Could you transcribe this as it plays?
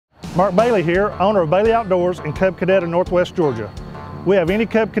Mark Bailey here, owner of Bailey Outdoors in Cub Cadet in Northwest Georgia. We have any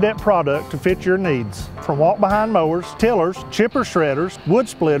Cub Cadet product to fit your needs. From walk-behind mowers, tillers, chipper shredders, wood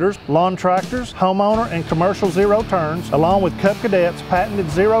splitters, lawn tractors, homeowner and commercial zero turns, along with Cub Cadet's patented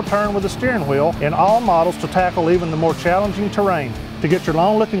zero turn with a steering wheel in all models to tackle even the more challenging terrain. To get your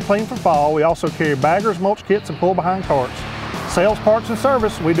lawn looking clean for fall, we also carry baggers, mulch kits, and pull-behind carts. Sales, parts, and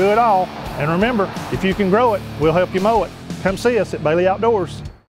service, we do it all. And remember, if you can grow it, we'll help you mow it. Come see us at Bailey Outdoors.